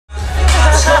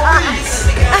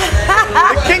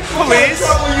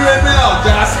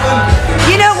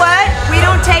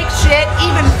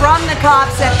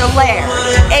the lair.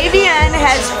 AVN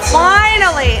has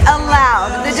finally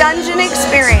allowed the dungeon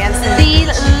experience, the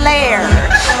lair,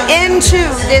 into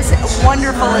this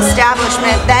wonderful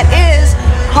establishment that is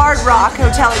Hard Rock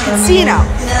Hotel and Casino.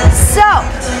 So,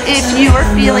 if you are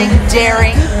feeling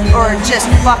daring or just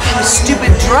fucking stupid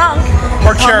drunk,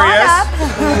 or curious, come on up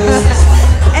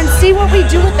and see what we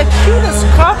do with the cutest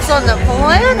cops on the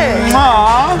planet.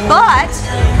 Aww. But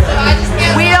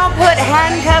we don't put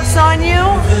handcuffs on you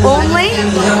only.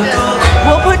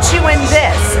 We'll put you in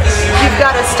this. You've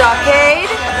got a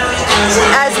stockade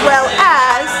as well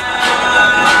as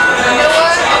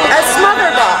a smother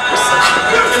box.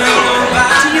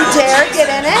 Do you dare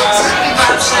get in it?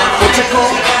 What's it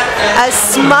called? A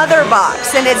smother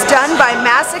box, and it's done by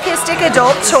Masochistic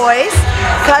Adult Toys,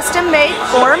 custom made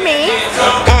for me,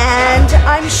 and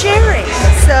I'm sharing.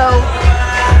 So